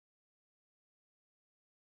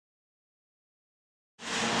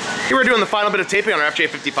Here we're doing the final bit of taping on our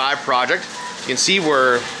FJ55 project. You can see we've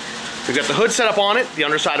got the hood set up on it, the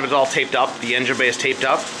underside of it is all taped up, the engine bay is taped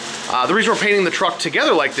up. The reason we're painting the truck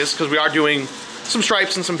together like this is because we are doing some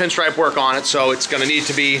stripes and some pinstripe work on it, so it's going to need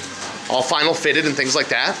to be all final fitted and things like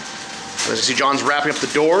that. As you see, John's wrapping up the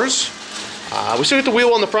doors. We still get the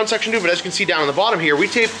wheel on the front section too, but as you can see down on the bottom here, we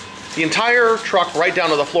tape the entire truck right down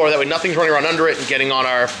to the floor. That way nothing's running around under it and getting on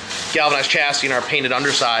our galvanized chassis and our painted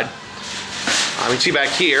underside. You can see back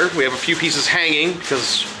here, we have a few pieces hanging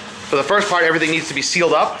because for the first part, everything needs to be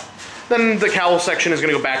sealed up. Then the cowl section is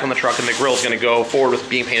going to go back on the truck and the grill is going to go forward with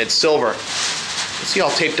being painted silver. You see all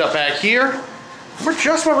taped up back here. We're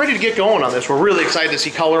just about ready to get going on this. We're really excited to see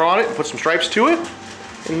color on it and put some stripes to it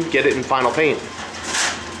and get it in final paint.